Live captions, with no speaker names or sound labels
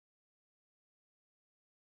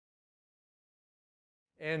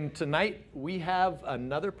And tonight we have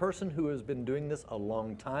another person who has been doing this a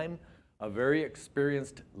long time, a very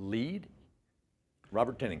experienced lead,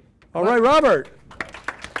 Robert Tinning. All right, Robert.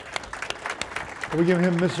 Are we giving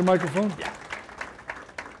him Mr. Microphone? Yeah.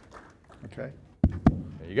 Okay.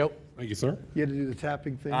 There you go. Thank you, sir. You had to do the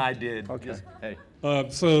tapping thing? I did. Okay. Just, hey.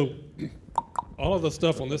 So all of the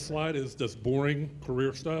stuff on this slide is just boring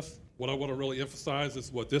career stuff. What I want to really emphasize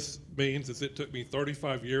is what this means is it took me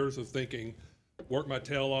 35 years of thinking, work my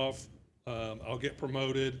tail off, I'll get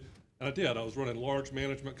promoted. And I did. I was running large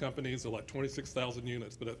management companies of like 26,000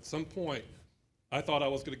 units. But at some point, I thought I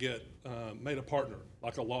was going to get made a partner,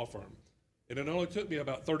 like a law firm. And it only took me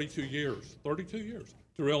about 32 years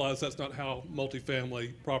to realize that's not how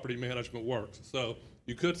multifamily property management works. So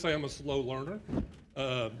you could say I'm a slow learner,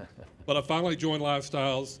 but I finally joined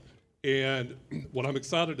Lifestyles, and what I'm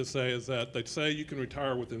excited to say is that they say you can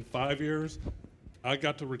retire within 5 years. I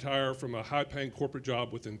got to retire from a high-paying corporate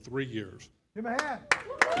job within 3 years. Give him a hand.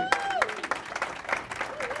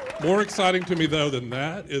 More exciting to me, though, than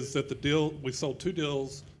that is that we sold 2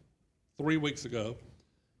 deals 3 weeks ago.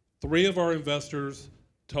 3 of our investors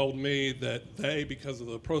told me that they, because of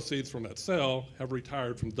the proceeds from that sale, have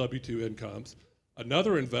retired from W-2 incomes.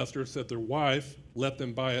 Another investor said their wife let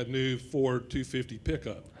them buy a new Ford 250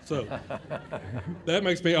 pickup. So that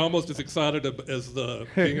makes me almost as excited as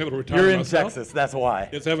being able to retire You're in myself. Texas, that's why.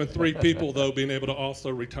 It's having 3 people, though, being able to also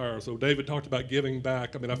retire. So David talked about giving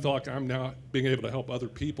back. I mean, I feel like I'm now being able to help other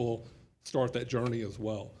people start that journey as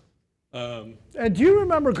well. And do you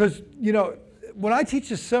remember, because, you know, when I teach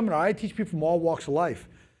this seminar, I teach people from all walks of life.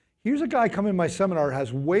 Here's a guy coming to my seminar who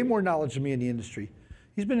has way more knowledge than me in the industry.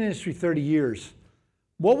 He's been in the industry 30 years.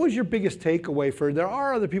 What was your biggest takeaway there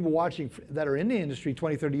are other people watching that are in the industry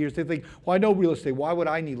 20, 30 years. They think, well, I know real estate. Why would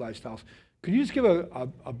I need Lifestyles? Could you just give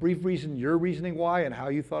a brief reason, your reasoning why, and how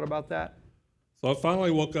you thought about that? So I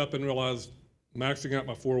finally woke up and realized maxing out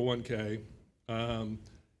my 401k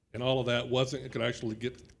and all of that wasn't actually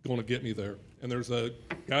going to get me there. And there's a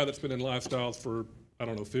guy that's been in Lifestyles for, I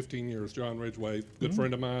don't know, 15 years, John Ridgway, good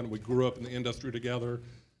friend of mine. We grew up in the industry together,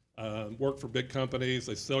 worked for big companies.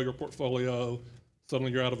 They sell your portfolio.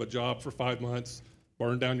 Suddenly you're out of a job for 5 months,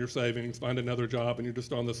 burn down your savings, find another job, and you're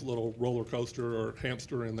just on this little roller coaster or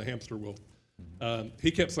hamster in the hamster wheel. He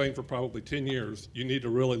kept saying for probably 10 years, you need to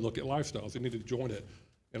really look at Lifestyles. You need to join it.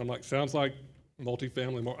 And I'm like, sounds like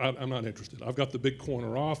multifamily. I'm not interested. I've got the big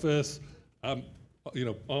corner office. I'm, you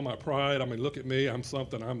know, all my pride. I mean, look at me. I'm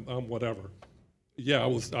something. I'm whatever. Yeah,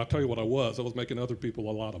 I'll tell you what I was. I was making other people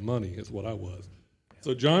a lot of money is what I was.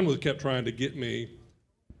 So John kept trying to get me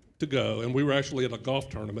to go, and we were actually at a golf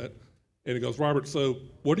tournament, and he goes, Robert, so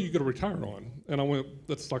what are you going to retire on? And I went,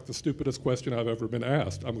 that's like the stupidest question I've ever been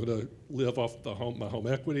asked. I'm going to live off my home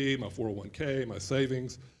equity, my 401k, my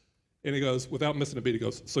savings. And he goes, without missing a beat, he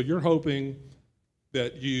goes, so you're hoping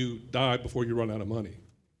that you die before you run out of money?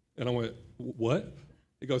 And I went, what?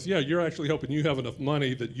 He goes, yeah, you're actually hoping you have enough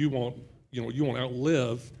money that you won't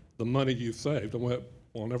outlive the money you've saved. I went,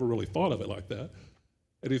 well, I never really thought of it like that.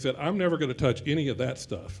 And he said, I'm never going to touch any of that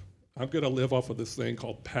stuff. I'm going to live off of this thing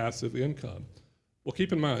called passive income. Well,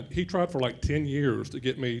 keep in mind, he tried for like 10 years to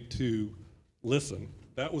get me to listen.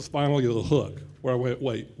 That was finally the hook where I went,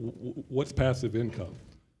 wait, what's passive income?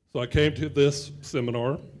 So I came to this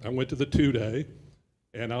seminar. I went to the 2-day,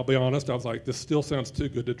 and I'll be honest, I was like, this still sounds too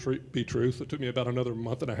good to be true. So it took me about another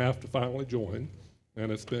month and a half to finally join,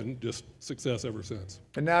 and it's been just success ever since.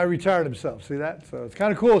 And now he retired himself. See that? So it's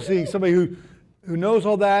kind of cool seeing somebody who knows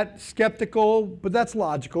all that, skeptical, but that's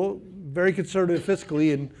logical, very conservative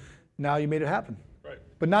fiscally, and now you made it happen. Right.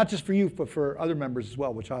 But not just for you, but for other members as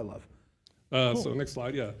well, which I love. Cool. So next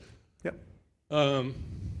slide, yeah. Yep.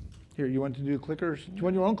 Here, you want to do clickers? Do you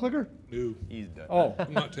want your own clicker? No. He's done. Oh.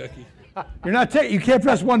 I'm not techie. You're not you can't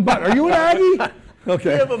press one button. Are you an Aggie?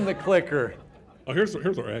 Okay. Give him the clicker. Oh, here's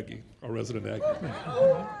our Aggie, our resident Aggie.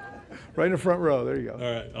 Right in the front row. There you go.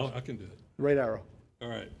 All right, I can do it. Right arrow. All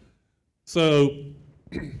right. So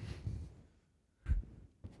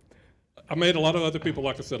I made a lot of other people,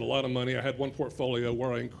 like I said, a lot of money. I had one portfolio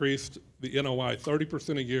where I increased the NOI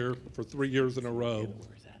 30% a year for 3 years in a row.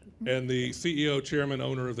 And the CEO, chairman,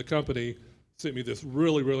 owner of the company sent me this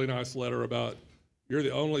really, really nice letter about, you're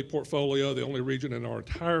the only portfolio, the only region in our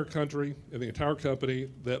entire country and the entire company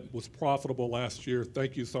that was profitable last year.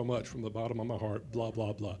 Thank you so much from the bottom of my heart, blah,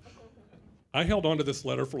 blah, blah. I held on to this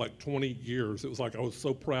letter for like 20 years. It was like I was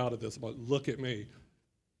so proud of this. I'm like, look at me.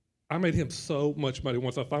 I made him so much money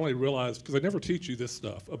once I finally realized, because I never teach you this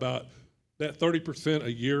stuff, about that 30%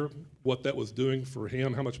 a year, what that was doing for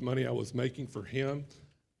him, how much money I was making for him,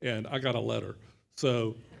 and I got a letter.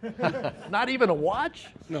 So. Not even a watch?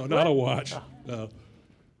 No, not a watch, no.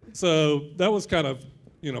 So that was kind of,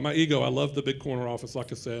 my ego. I loved the big corner office,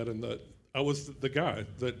 like I said, and I was the guy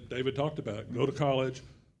that David talked about. Go to college,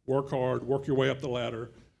 work hard, work your way up the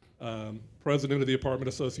ladder. President of the Apartment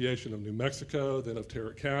Association of New Mexico, then of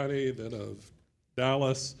Tarrant County, then of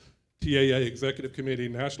Dallas, TAA Executive Committee,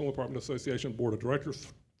 National Apartment Association Board of Directors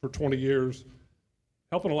for 20 years,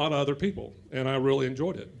 helping a lot of other people, and I really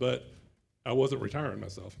enjoyed it, but I wasn't retiring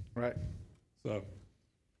myself. Right. So,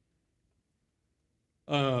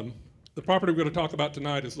 the property we're going to talk about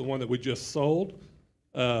tonight is the one that we just sold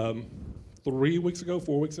 3 weeks ago,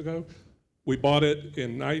 4 weeks ago. We bought it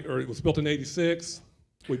it was built in '86.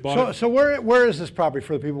 We bought it. So where is this property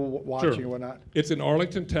for the people watching Sure. and whatnot? It's in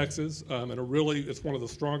Arlington, Texas, and it's one of the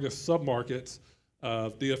strongest submarkets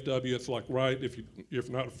of DFW. It's like if you're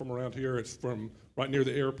not from around here, it's from right near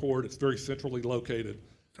the airport. It's very centrally located.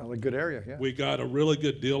 Sounds like a good area, yeah. We got a really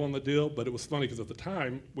good deal on the deal, but it was funny because at the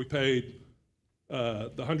time we paid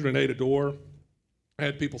the $108 a door. I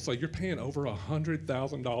had people say, "You're paying over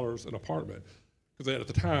 $100,000 an apartment," because at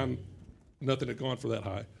the time nothing had gone for that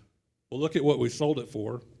high. Well, look at what we sold it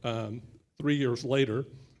for 3 years later.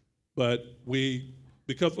 But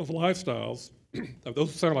because of lifestyles,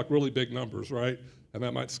 those sound like really big numbers, right? And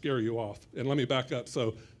that might scare you off. And let me back up.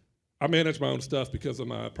 So I manage my own stuff because of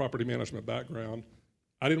my property management background.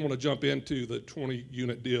 I didn't want to jump into the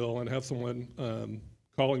 20-unit deal and have someone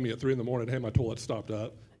calling me at 3 in the morning, "Hey, my toilet stopped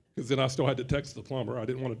up," because then I still had to text the plumber. I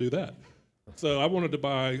didn't want to do that. So I wanted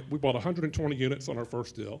to we bought 120 units on our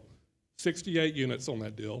first deal, 68 units on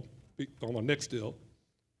that deal, on the next deal.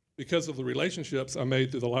 Because of the relationships I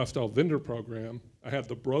made through the Lifestyle Vendor Program, I had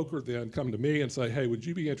the broker then come to me and say, "Hey, would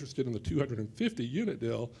you be interested in the 250-unit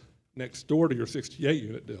deal next door to your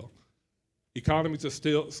 68-unit deal?" Economies of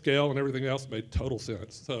scale and everything else made total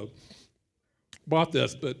sense. So bought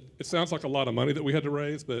this, but it sounds like a lot of money that we had to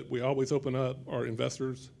raise, but we always open up our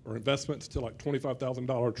investments to like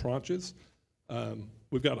 $25,000 tranches.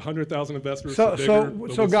 We've got 100,000 investors.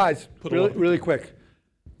 So guys, really quick.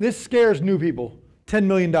 This scares new people. $10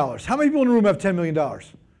 million. How many people in the room have $10 million?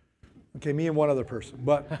 Okay, me and one other person.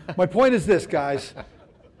 But my point is this, guys.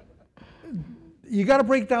 You got to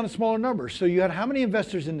break down to smaller numbers. So you had how many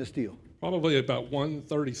investors in this deal? Probably about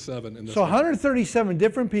 137 in this. So 137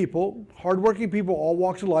 different people, hardworking people, all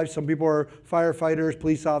walks of life. Some people are firefighters,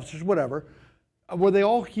 police officers, whatever. Were they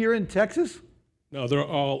all here in Texas? No, they're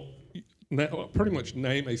all pretty much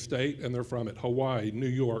name a state, and they're from it. Hawaii, New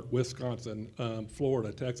York, Wisconsin,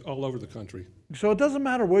 Florida, Texas, all over the country. So it doesn't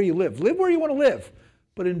matter where you live. Live where you want to live,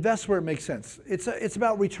 but invest where it makes sense. It's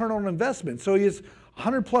about return on investment. So you have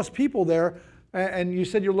 100 plus people there, and you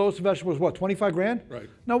said your lowest investment was what, 25 grand? Right.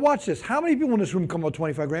 Now watch this. How many people in this room come with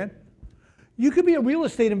 25 grand? You could be a real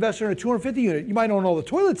estate investor in a 250 unit. You might own all the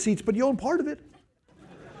toilet seats, but you own part of it.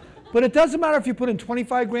 But it doesn't matter if you put in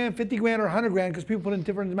 25 grand, 50 grand, or 100 grand, because people put in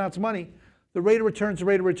different amounts of money. The rate of return is the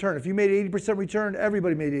rate of return. If you made 80% return,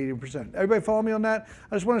 everybody made 80%. Everybody follow me on that?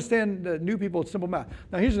 I just want to understand new people, it's simple math.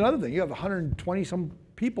 Now here's another thing. You have 120 some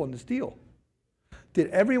people in this deal. Did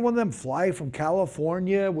every one of them fly from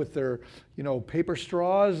California with their, paper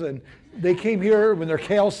straws, and they came here with their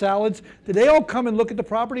kale salads? Did they all come and look at the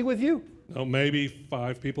property with you? No, maybe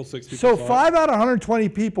 5 people, 6 people. So 5 out of 120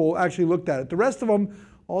 people actually looked at it. The rest of them,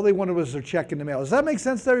 all they wanted was their check in the mail. Does that make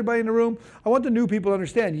sense to everybody in the room? I want the new people to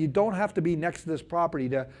understand you don't have to be next to this property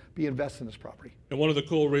to be invested in this property. And one of the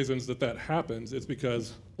cool reasons that happens is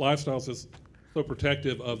because Lifestyles is so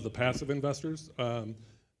protective of the passive investors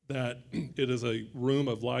that it is a room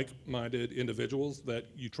of like-minded individuals that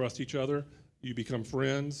you trust each other. You become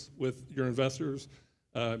friends with your investors.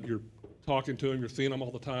 You're talking to them. You're seeing them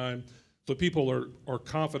all the time. So people are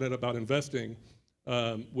confident about investing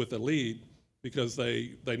with a lead, because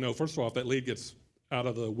they know, first of all, if that lead gets out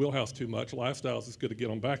of the wheelhouse too much, Lifestyles is going to get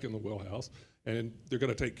them back in the wheelhouse, and they're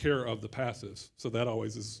going to take care of the passives. So that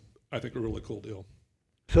always is, I think, a really cool deal.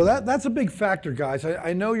 So that's a big factor, guys.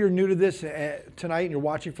 I know you're new to this tonight and you're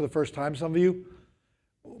watching for the first time, some of you.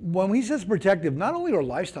 When he says protective, not only are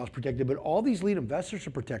Lifestyles protective, but all these lead investors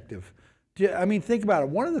are protective. I mean, think about it.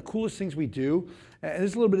 One of the coolest things we do, and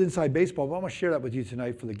this is a little bit inside baseball, but I'm going to share that with you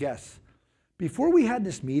tonight for the guests. Before we had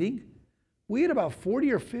this meeting, we had about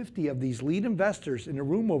 40 or 50 of these lead investors in a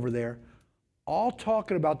room over there, all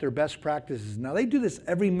talking about their best practices. Now, they do this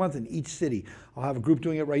every month in each city. I'll have a group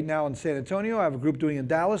doing it right now in San Antonio. I have a group doing it in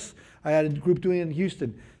Dallas. I had a group doing it in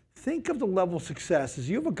Houston. Think of the level of success. As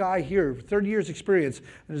you have a guy here, 30 years experience, and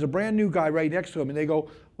there's a brand new guy right next to him, and they go,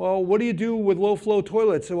 "Well, what do you do with low-flow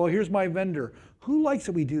toilets?" So, "Well, here's my vendor." Who likes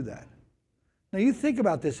that we do that? Now, you think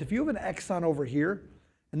about this. If you have an Exxon over here,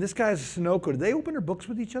 and this guy has a Sunoco, do they open their books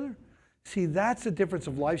with each other? See, that's the difference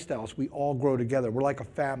of lifestyles. We all grow together. We're like a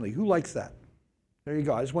family. Who likes that? There you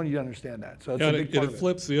go. I just wanted you to understand that. So it's a big part of it it.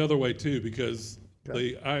 flips the other way too, because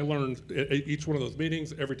I learned at each one of those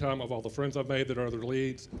meetings, every time of all the friends I've made that are other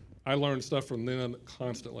leads, I learned stuff from them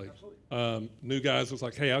constantly. New guys was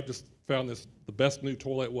like, hey, I just found the best new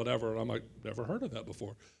toilet, whatever. And I'm like, never heard of that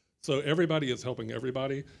before. So everybody is helping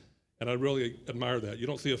everybody. And I really admire that. You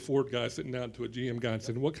don't see a Ford guy sitting down to a GM guy and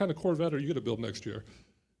saying, what kind of Corvette are you going to build next year?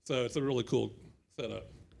 So it's a really cool setup.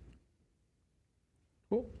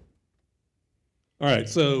 Cool. All right,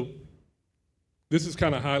 so this is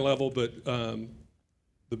kind of high level, but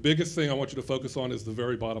the biggest thing I want you to focus on is the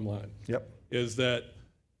very bottom line. Yep. Is that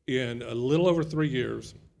in a little over 3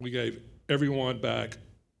 years, we gave everyone back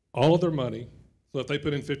all of their money. So if they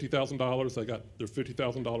put in $50,000, they got their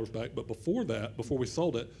 $50,000 back. But before that, before we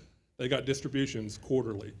sold it, they got distributions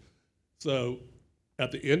quarterly. So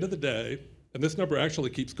at the end of the day, and this number actually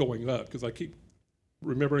keeps going up because I keep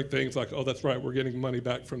remembering things like, oh, that's right, we're getting money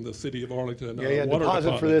back from the city of Arlington. Yeah, water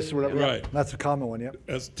deposit for this or whatever. Right. That's a common one, yeah.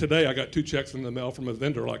 As today, I got 2 checks in the mail from a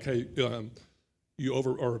vendor like, hey, you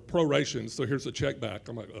or prorations, so here's a check back.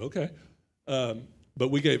 I'm like, okay. But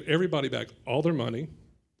we gave everybody back all their money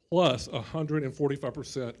plus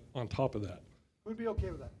 145% on top of that. Who'd be okay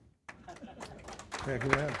with that? Yeah, go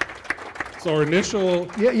ahead. So our initial,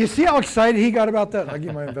 Yeah, you see how excited he got about that? I'll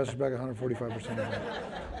give my investors back 145% of that.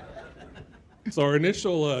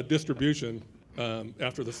 distribution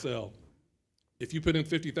after the sale, if you put in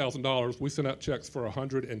 $50,000, we sent out checks for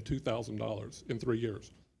 $102,000 in 3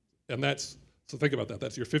 years. And so think about that.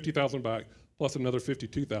 That's your $50,000 back plus another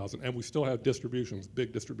 $52,000, and we still have distributions,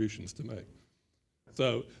 big distributions to make.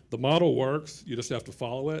 So the model works, you just have to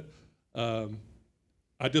follow it.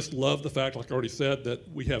 I just love the fact, like I already said, that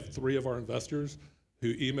we have 3 of our investors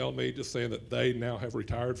who emailed me just saying that they now have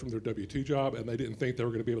retired from their W-2 job and they didn't think they were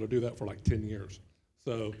going to be able to do that for like 10 years.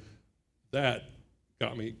 So that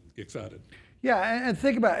got me excited. Yeah, and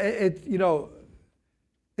think about it,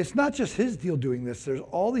 it's not just his deal doing this. There's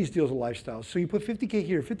all these deals of lifestyles. So you put 50K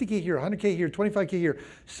here, 50K here, 100K here, 25K here.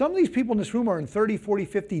 Some of these people in this room are in 30, 40,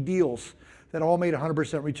 50 deals that all made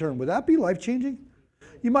 100% return. Would that be life-changing?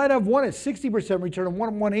 You might have one at 60% return and one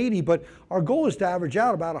at 180, but our goal is to average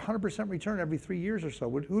out about 100% return every 3 years or so.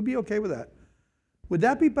 Who'd be okay with that? Would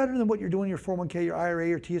that be better than what you're doing in your 401k, your IRA,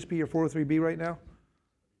 your TSP, your 403B right now?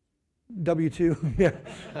 W-2,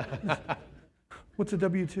 yeah. What's a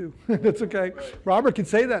W-2? That's okay. Robert can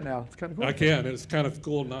say that now. It's kind of cool. I can, and it's kind of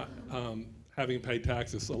cool not having paid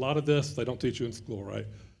taxes. So a lot of this, they don't teach you in school, right?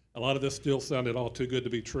 A lot of this still sounded all too good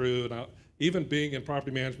to be true. And even being in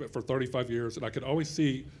property management for 35 years, and I could always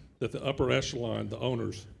see that the upper echelon, the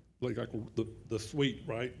owners, like the suite,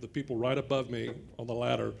 right? The people right above me on the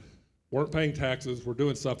ladder weren't paying taxes, were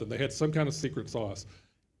doing something. They had some kind of secret sauce.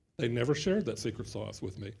 They never shared that secret sauce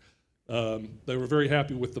with me. They were very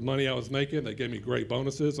happy with the money I was making. They gave me great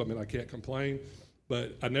bonuses. I mean, I can't complain.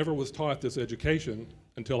 But I never was taught this education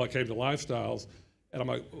until I came to Lifestyles. And I'm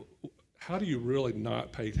like, how do you really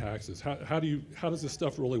not pay taxes? How does this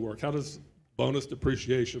stuff really work? How does bonus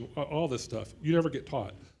depreciation, all this stuff? You never get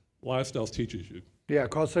taught. Lifestyles teaches you. Yeah,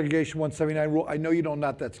 cost segregation 179 rule. I know you don't,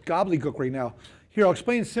 not that's gobbledygook right now. Here, I'll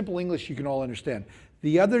explain in simple English you can all understand.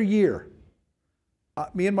 The other year,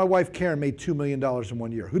 me and my wife Karen made $2 million in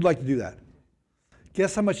 1 year. Who'd like to do that?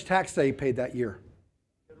 Guess how much tax they paid that year?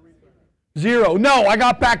 0. No, I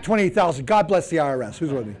got back $28,000. God bless the IRS.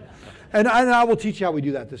 Who's with me? And I will teach you how we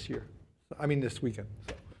do that this year. I mean this weekend.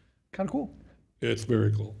 So, kind of cool. It's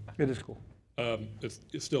very cool. It is cool.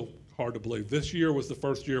 It's still hard to believe. This year was the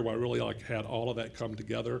first year where I really had all of that come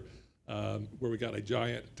together, where we got a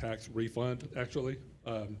giant tax refund, actually.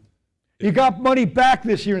 You got money back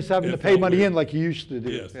this year instead of having to pay money in like you used to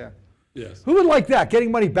do. Yes. Yeah. Yes. Who would like that?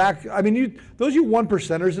 Getting money back? I mean, those you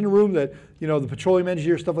 1%ers in the room that, the petroleum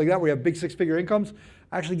engineer, stuff like that, where you have big 6-figure incomes,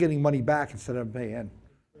 actually getting money back instead of paying in.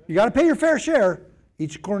 You got to pay your fair share.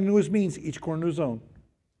 Each according to his means, each according to his own.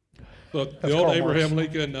 So the old Abraham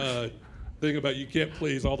Lincoln thing about you can't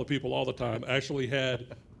please all the people all the time actually had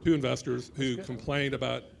 2 investors who complained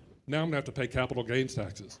about, now I'm going to have to pay capital gains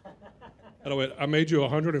taxes. And I went, I made you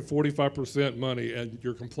 145% money and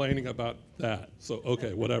you're complaining about that. So,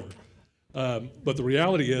 okay, whatever. But the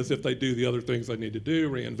reality is if they do the other things they need to do,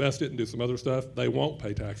 reinvest it and do some other stuff, they won't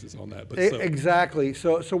pay taxes on that. But exactly.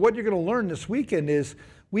 So what you're going to learn this weekend is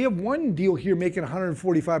we have one deal here making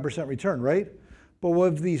 145% return, right? But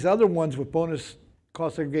with these other ones with bonus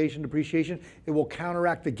cost segregation, depreciation, it will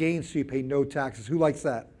counteract the gains so you pay no taxes. Who likes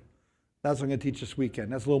that? That's what I'm going to teach this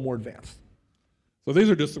weekend. That's a little more advanced. So these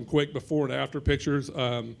are just some quick before and after pictures.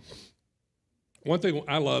 One thing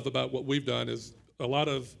I love about what we've done is a lot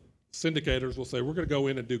of syndicators will say, we're going to go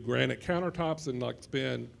in and do granite countertops and like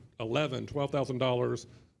spend $12,000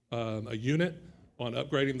 a unit on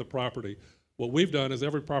upgrading the property. What we've done is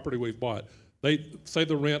every property we've bought, they say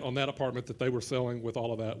the rent on that apartment that they were selling with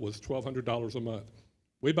all of that was $1,200 a month.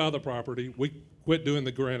 We buy the property, we quit doing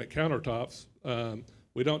the granite countertops,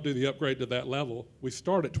 we don't do the upgrade to that level. We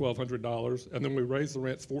start at $1,200 and then we raise the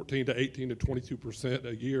rents 14 to 18 to 22%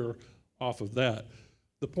 a year off of that.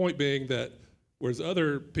 The point being that whereas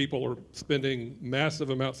other people are spending massive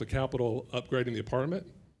amounts of capital upgrading the apartment,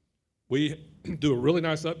 we do a really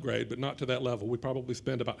nice upgrade, but not to that level. We probably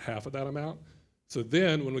spend about half of that amount. So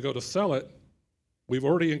then when we go to sell it, we've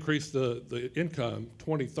already increased the income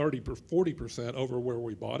 20, 30, 40% over where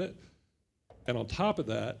we bought it. And on top of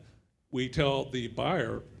that, we tell the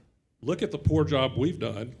buyer, look at the poor job we've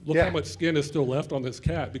done. Look how much skin is still left on this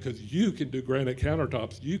cat because you can do granite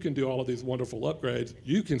countertops. You can do all of these wonderful upgrades.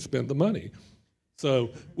 You can spend the money.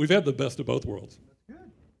 So we've had the best of both worlds.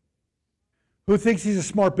 Who thinks he's a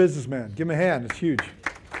smart businessman? Give him a hand. It's huge.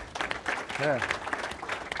 Yeah.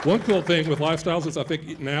 One cool thing with lifestyles is I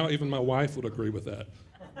think now even my wife would agree with that.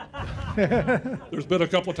 There's been a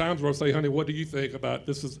couple of times where I'll say, honey, what do you think about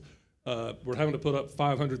this? We're having to put up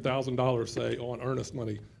 $500,000, say, on earnest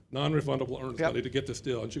money, non-refundable earnest money to get this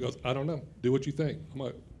deal. And she goes, I don't know. Do what you think. I'm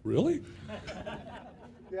like, really?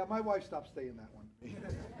 Yeah, my wife stopped staying that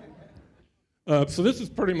one. So this is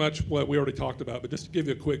pretty much what we already talked about, but just to give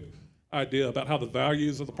you a quick idea about how the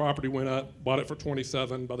values of the property went up, bought it for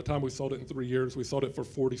 27. By the time we sold it in 3 years, we sold it for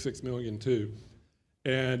 46 million too.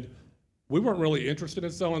 And we weren't really interested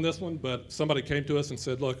in selling this one, but somebody came to us and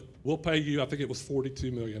said, look, we'll pay you, I think it was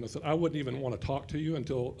 42 million. I said, I wouldn't even want to talk to you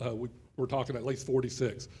until we were talking at least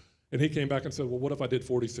 46. And he came back and said, well, what if I did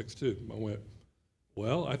 46 too? I went,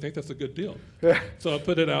 well, I think that's a good deal. So I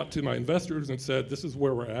put it out to my investors and said, this is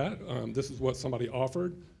where we're at. This is what somebody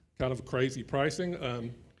offered, kind of crazy pricing.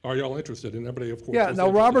 Are y'all interested? And everybody, of course, Yeah, now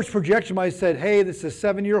interested. Robert's projection might have said, hey, this is a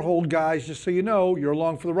 7-year hold, guys, just so you know, you're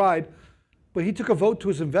along for the ride. But he took a vote to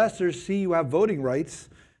his investors, see you have voting rights.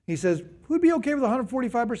 He says, who'd be okay with a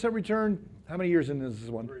 145% return? How many years in is this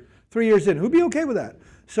one? 3 years in. Who'd be okay with that?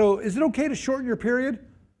 So is it okay to shorten your period?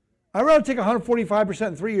 I'd rather take 145%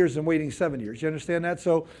 in 3 years than waiting 7 years. You understand that?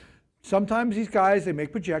 So sometimes these guys, they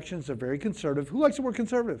make projections. They're very conservative. Who likes the word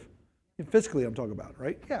conservative? Fiscally, I'm talking about,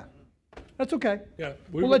 right? Yeah. That's okay. Yeah,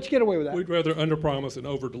 we'll let you get away with that. We'd rather underpromise and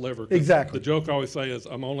overdeliver. Exactly. The joke I always say is,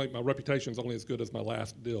 my reputation's only as good as my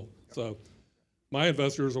last deal. So my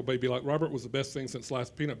investors will be like, Robert was the best thing since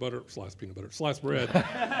sliced bread.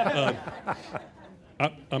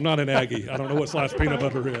 I'm not an Aggie. I don't know what sliced peanut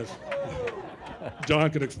butter is. John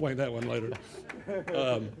can explain that one later.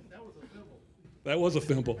 That was a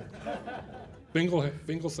thimble. Fingal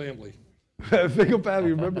family. Fingal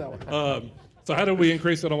family, remember that one. So how did we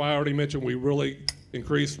increase NOI? I already mentioned we really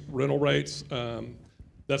increased rental rates.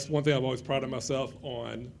 That's one thing I've always prided myself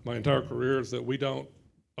on my entire career is that we don't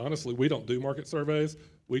do market surveys.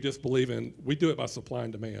 We just believe we do it by supply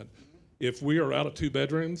and demand. If we are out of 2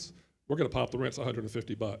 bedrooms, we're gonna pop the rents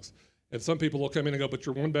 $150. And some people will come in and go, but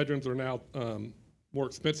your 1 bedrooms are now more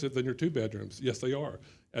expensive than your 2 bedrooms. Yes, they are.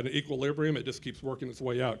 At an equilibrium, it just keeps working its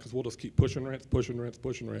way out because we'll just keep pushing rents.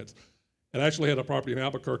 I actually had a property in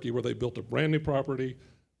Albuquerque where they built a brand new property.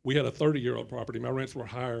 We had a 30-year-old property. My rents were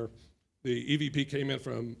higher. The EVP came in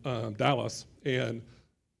from Dallas and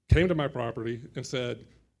came to my property and said,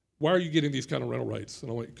 why are you getting these kind of rental rates?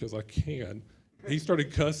 And I went, because I can. He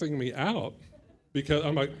started cussing me out because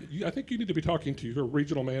I'm like, I think you need to be talking to your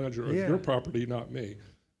regional manager of your property, not me.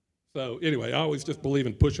 So anyway, I always just believe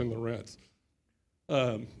in pushing the rents.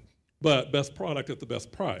 But best product at the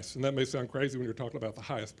best price. And that may sound crazy when you're talking about the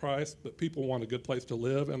highest price, but people want a good place to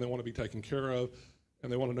live and they want to be taken care of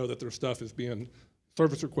and they want to know that their stuff is being,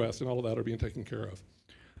 service requests and all of that are being taken care of.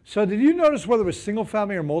 So did you notice whether it was single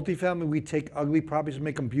family or multifamily, we take ugly properties and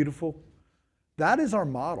make them beautiful? That is our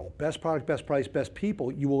model. Best product, best price, best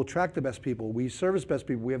people. You will attract the best people. We service best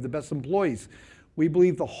people. We have the best employees. We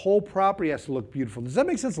believe the whole property has to look beautiful. Does that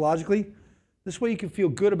make sense logically? This way you can feel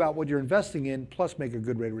good about what you're investing in, plus make a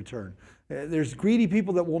good rate of return. There's greedy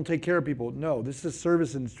people that won't take care of people. No, this is a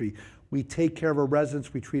service industry. We take care of our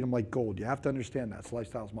residents. We treat them like gold. You have to understand that. It's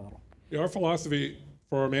Lifestyles model. Yeah, our philosophy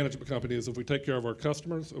for our management company is if we take care of our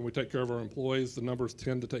customers and we take care of our employees, the numbers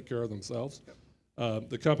tend to take care of themselves.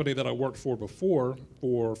 The company that I worked for before,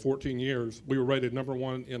 for 14 years, we were rated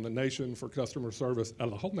 #1 in the nation for customer service out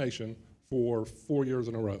of the whole nation for 4 years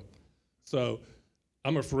in a row. So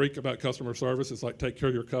I'm a freak about customer service. It's like take care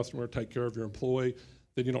of your customer, take care of your employee.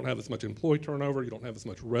 Then you don't have as much employee turnover. You don't have as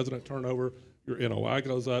much resident turnover. Your NOI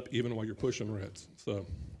goes up even while you're pushing rents. So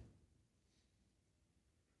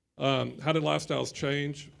How did lifestyles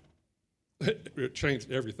change? It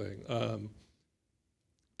changed everything.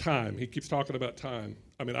 Time. He keeps talking about time.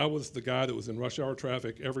 I mean, I was the guy that was in rush hour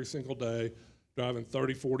traffic every single day, driving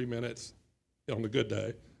 30, 40 minutes on a good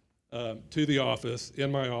day to the office,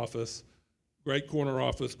 in my office, great corner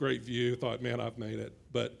office, great view, thought, man, I've made it.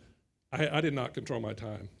 But I did not control my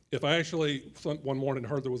time. If I actually one morning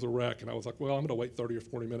heard there was a wreck and I was like, well, I'm gonna wait 30 or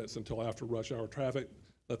 40 minutes until after rush hour traffic,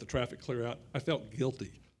 let the traffic clear out, I felt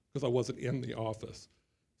guilty because I wasn't in the office.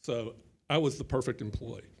 So I was the perfect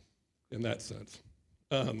employee in that sense.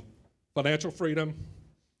 Financial freedom,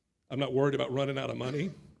 I'm not worried about running out of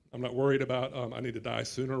money. I'm not worried about I need to die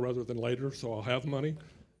sooner rather than later, so I'll have money.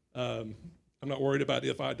 I'm not worried about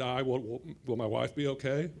if I die, will my wife be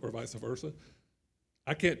okay, or vice versa.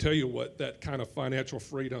 I can't tell you what that kind of financial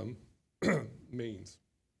freedom means.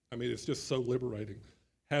 I mean, it's just so liberating.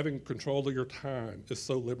 Having control of your time is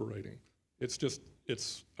so liberating. It's just,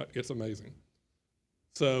 it's amazing.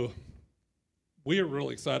 So we are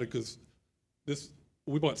really excited because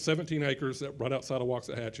we bought 17 acres right outside of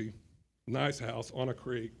Waxahachie, nice house on a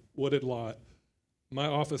creek, wooded lot. My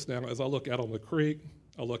office now, as I look out on the creek,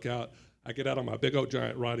 I get out on my big old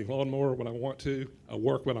giant riding lawnmower when I want to, I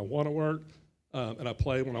work when I want to work, and I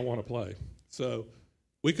play when I want to play. So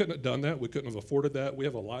we couldn't have done that, we couldn't have afforded that. We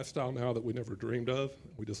have a lifestyle now that we never dreamed of,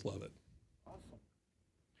 we just love it.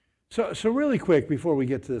 So really quick before we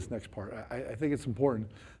get to this next part, I think it's important.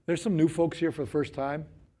 There's some new folks here for the first time.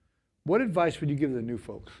 What advice would you give the new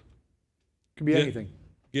folks? Could be anything.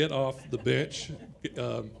 Get off the bench,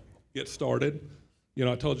 get started. You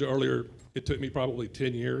know, I told you earlier, it took me probably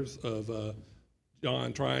 10 years of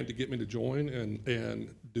John trying to get me to join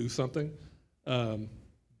and do something.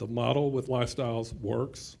 The model with lifestyles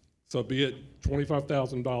works. So be it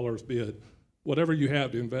 $25,000, be it whatever you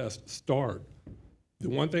have to invest, start. The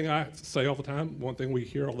one thing I say all the time, one thing we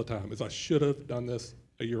hear all the time is I should have done this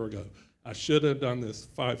a year ago. I should have done this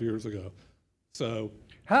 5 years ago. So.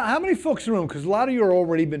 How many folks in the room, because a lot of you are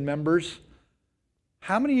already been members,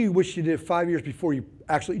 how many of you wish you did 5 years before you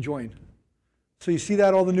actually joined? So you see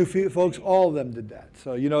that, all the new folks, all of them did that.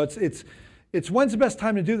 So, you know, it's when's the best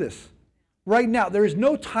time to do this? Right now, there is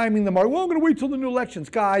no timing the market. Well, I'm going to wait till the new elections.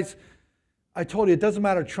 Guys, I told you, it doesn't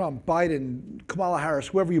matter Trump, Biden, Kamala Harris,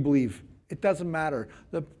 whoever you believe. It doesn't matter.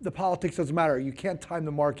 The politics doesn't matter. You can't time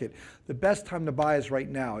the market. The best time to buy is right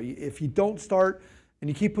now. If you don't start and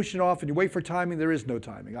you keep pushing it off and you wait for timing, there is no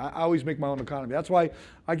timing. I always make my own economy. That's why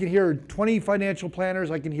I can hear 20 financial planners.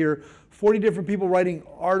 I can hear 40 different people writing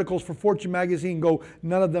articles for Fortune magazine go,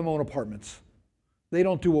 none of them own apartments. They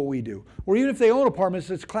don't do what we do. Or even if they own apartments,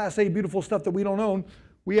 it's Class A beautiful stuff that we don't own.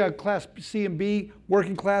 We have Class C and B,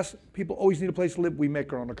 working class. People always need a place to live. We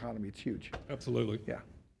make our own economy. It's huge. Absolutely. Yeah.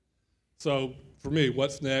 So for me,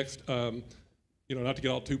 what's next? You know, not to get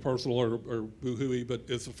all too personal or boo-hooey, but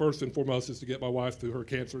it's the first and foremost is to get my wife through her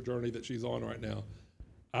cancer journey that she's on right now.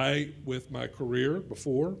 I, with my career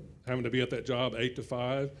before, having to be at that job 8 to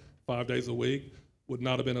 5, 5 days a week, would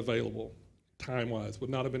not have been available time-wise,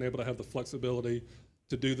 would not have been able to have the flexibility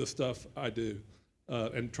to do the stuff I do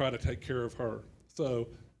and try to take care of her. So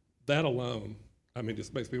that alone, I mean,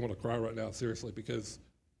 just makes me want to cry right now, seriously, because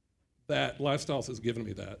that Lifestyles has given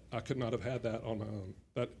me that. I could not have had that on my own.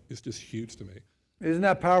 That is just huge to me. Isn't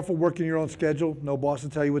that powerful, working your own schedule? No boss to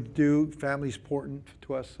tell you what to do. Family's important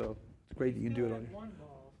to us, so it's great that you can do it on your own. One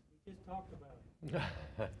boss, we just talked about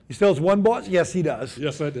it. He still has one boss? Yes, he does.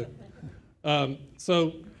 Yes, I did.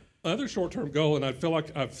 So another short-term goal, and I feel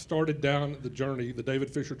like I've started down the journey, the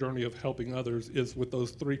David Fisher journey of helping others, is with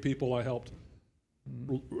those 3 people I helped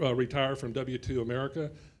retire from W-2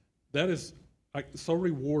 America. That is so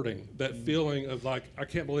rewarding, that feeling of like, I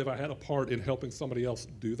can't believe I had a part in helping somebody else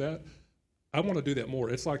do that. I want to do that more.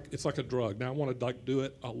 It's like a drug. Now I want to like do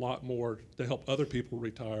it a lot more to help other people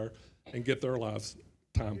retire and get their lives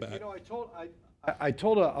time back. You know, I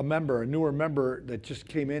told a member, a newer member that just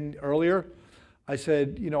came in earlier, I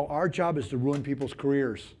said, you know, our job is to ruin people's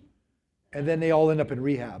careers, and then they all end up in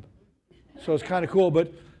rehab. So it's kind of cool.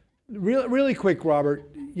 But really quick, Robert,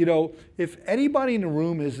 you know, if anybody in the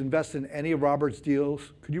room has invested in any of Robert's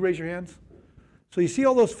deals, could you raise your hands? So you see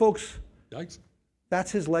all those folks? Yikes. That's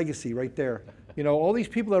his legacy right there. You know, all these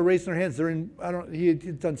people that are raising their hands, they're in,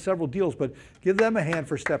 he's done several deals, but give them a hand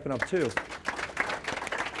for stepping up too.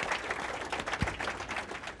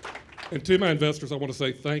 And to my investors, I want to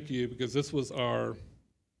say thank you, because this was our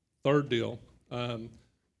 3rd deal.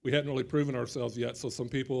 We hadn't really proven ourselves yet, so some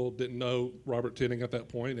people didn't know Robert Tinning at that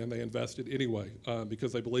point, and they invested anyway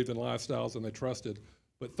because they believed in lifestyles and they trusted.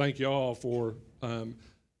 But thank you all for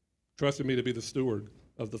trusting me to be the steward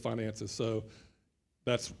of the finances. So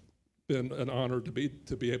that's been an honor to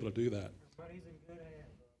be able to do that. But he's in good hands.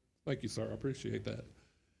 Thank you, sir. I appreciate that.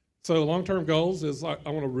 So long-term goals is I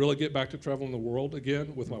want to really get back to traveling the world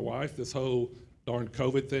again with my wife. This whole darn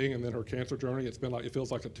COVID thing and then her cancer journey, it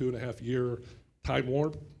feels like a 2.5 year time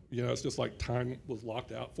warp. You know, it's just like time was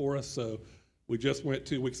locked out for us. So we just went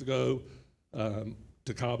 2 weeks ago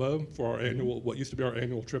to Cabo for our annual, what used to be our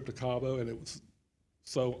annual trip to Cabo, and it was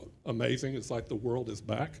so amazing. It's like the world is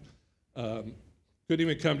back. Couldn't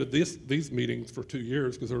even come to these meetings for 2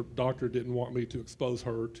 years because her doctor didn't want me to expose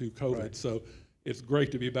her to COVID. Right. So it's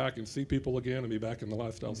great to be back and see people again and be back in the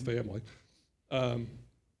Lifestyles family. And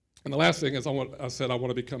the last thing is I said I want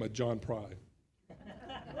to become a John Pry.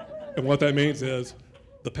 And what that means is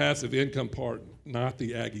the passive income part, not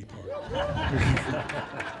the Aggie part.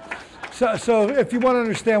 So if you want to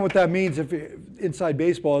understand what that means, if inside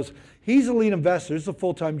baseball is, he's a lead investor. This is a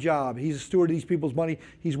full-time job. He's a steward of these people's money.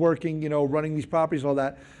 He's working, you know, running these properties, all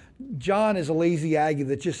that. John is a lazy Aggie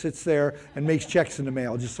that just sits there and makes checks in the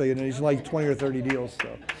mail, just so you know. He's like 20 or 30 deals.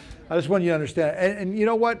 So I just want you to understand. And you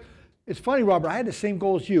know what? It's funny, Robert, I had the same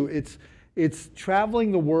goal as you. It's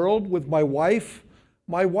traveling the world with my wife.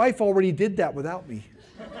 My wife already did that without me.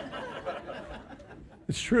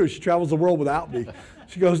 It's true. She travels the world without me.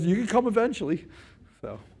 She goes, you can come eventually.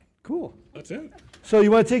 So, cool. That's it. So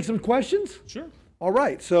you want to take some questions? Sure. All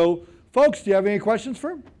right. So, folks, do you have any questions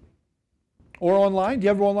for him? Or online? Do you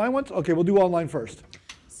have online ones? Okay, we'll do online first.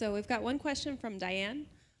 So we've got one question from Diane,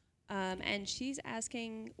 and she's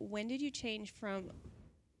asking, when did you change from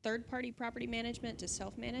third-party property management to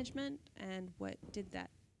self-management, and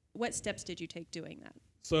what steps did you take doing that?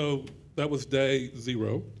 So that was day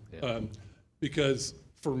 0, because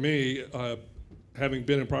for me, having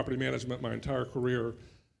been in property management my entire career,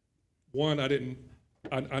 one,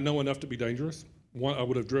 I know enough to be dangerous. One, I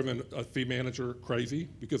would have driven a fee manager crazy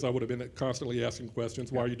because I would have been constantly asking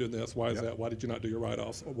questions. Why are you doing this? Why is that? Why did you not do your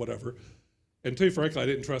write-offs or whatever? And two, frankly, I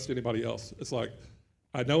didn't trust anybody else. It's like,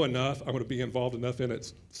 I know enough. I'm going to be involved enough in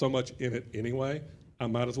it, so much in it anyway. I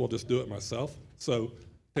might as well just do it myself. So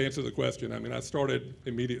to answer the question, I mean, I started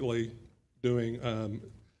immediately doing,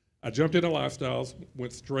 I jumped into Lifestyles,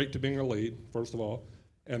 went straight to being a lead, first of all,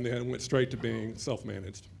 and then went straight to being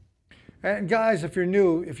self-managed. And guys, if you're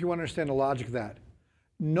new, if you want to understand the logic of that,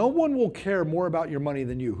 no one will care more about your money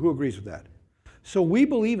than you. Who agrees with that? So we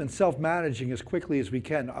believe in self-managing as quickly as we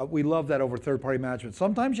can. We love that over third-party management.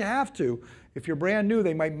 Sometimes you have to. If you're brand new,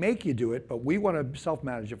 they might make you do it, but we want to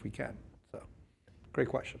self-manage if we can. So, great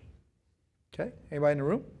question. Okay, anybody in the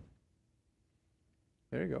room?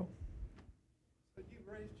 There you go. But you've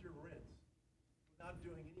raised your rents without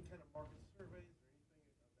doing any kind of market surveys or anything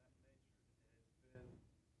of that nature. It's been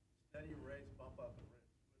steady raise, bump up in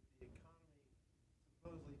rents. With the economy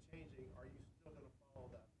supposedly changing, are you still going to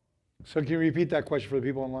follow that? So can you repeat that question for the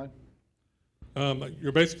people online?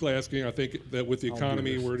 You're basically asking, I think, that with the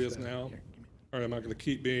economy where it is now, or am I going to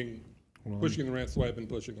keep pushing the rents the way I've been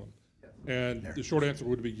pushing them? And the short answer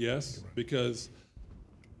would be yes, because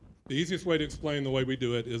the easiest way to explain the way we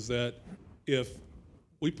do it is that if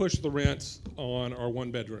we push the rents on our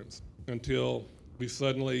one bedrooms until we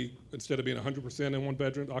suddenly, instead of being 100% in one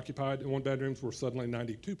bedroom, occupied in one bedrooms, we're suddenly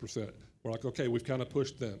 92%. We're like, okay, we've kind of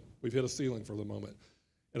pushed them. We've hit a ceiling for the moment.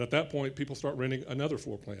 And at that point, people start renting another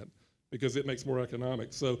floor plan because it makes more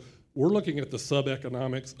economic. So we're looking at the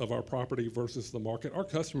sub-economics of our property versus the market. Our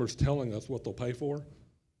customers telling us what they'll pay for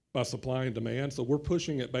by supply and demand. So we're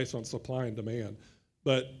pushing it based on supply and demand.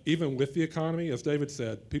 But even with the economy, as David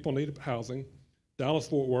said, people need housing.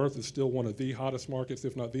 Dallas-Fort Worth is still one of the hottest markets,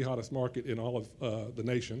 if not the hottest market in all of the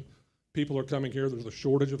nation. People are coming here. There's a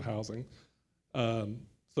shortage of housing. So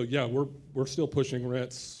yeah, we're still pushing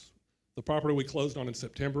rents. The property we closed on in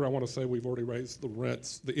September, I want to say we've already raised the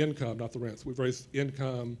rents, the income, not the rents. We've raised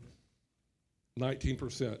income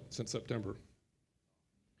 19% since September.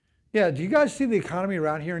 Yeah, do you guys see the economy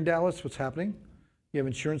around here in Dallas, what's happening? You have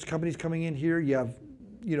insurance companies coming in here. You have,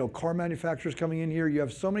 car manufacturers coming in here. You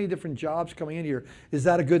have so many different jobs coming in here. Is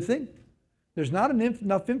that a good thing? There's not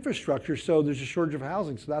enough infrastructure, so there's a shortage of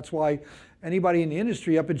housing. So that's why anybody in the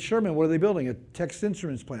industry up in Sherman, what are they building? A Texas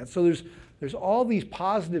Instruments plant. So there's all these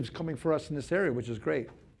positives coming for us in this area, which is great.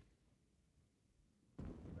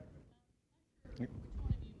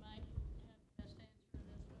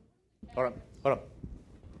 Hold on.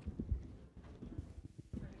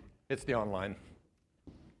 It's the online.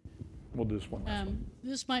 We'll do this one last one.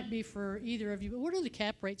 This might be for either of you, but what are the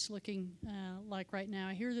cap rates looking like right now?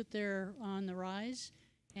 I hear that they're on the rise,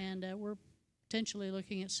 and we're potentially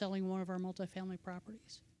looking at selling one of our multifamily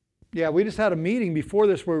properties. Yeah, we just had a meeting before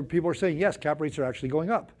this where people are saying, yes, cap rates are actually going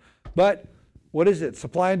up. But what is it?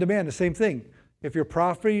 Supply and demand, the same thing. If your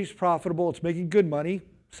property is profitable, it's making good money,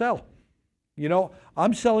 sell. You know,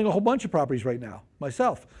 I'm selling a whole bunch of properties right now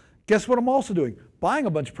myself. Guess what I'm also doing? Buying a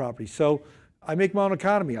bunch of properties. So I make my own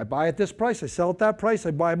economy. I buy at this price, I sell at that price,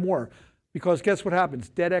 I buy more. Because guess what happens?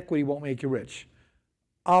 Debt equity won't make you rich.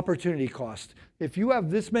 Opportunity cost. If you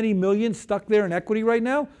have this many millions stuck there in equity right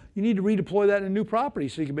now, you need to redeploy that in a new property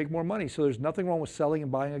so you can make more money. So there's nothing wrong with selling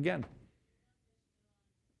and buying again.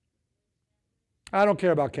 I don't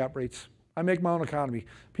care about cap rates. I make my own economy.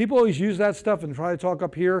 People always use that stuff and try to talk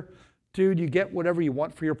up here. Dude, you get whatever you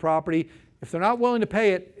want for your property. If they're not willing to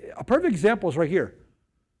pay it, a perfect example is right here.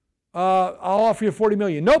 I'll offer you $40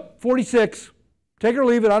 million. Nope, 46. Take it or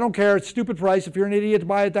leave it. I don't care. It's a stupid price. If you're an idiot to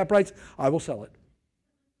buy it at that price, I will sell it.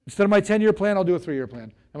 Instead of my 10-year plan, I'll do a 3-year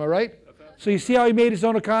plan. Am I right? So you see how he made his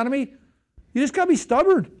own economy? You just got to be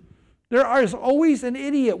stubborn. There is always an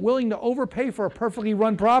idiot willing to overpay for a perfectly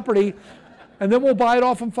run property, and then we'll buy it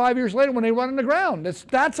off them 5 years later when they run in the ground.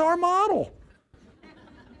 That's our model.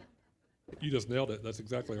 You just nailed it. That's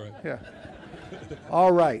exactly right. Yeah.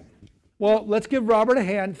 All right. Well, let's give Robert a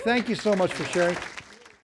hand. Thank you so much for sharing.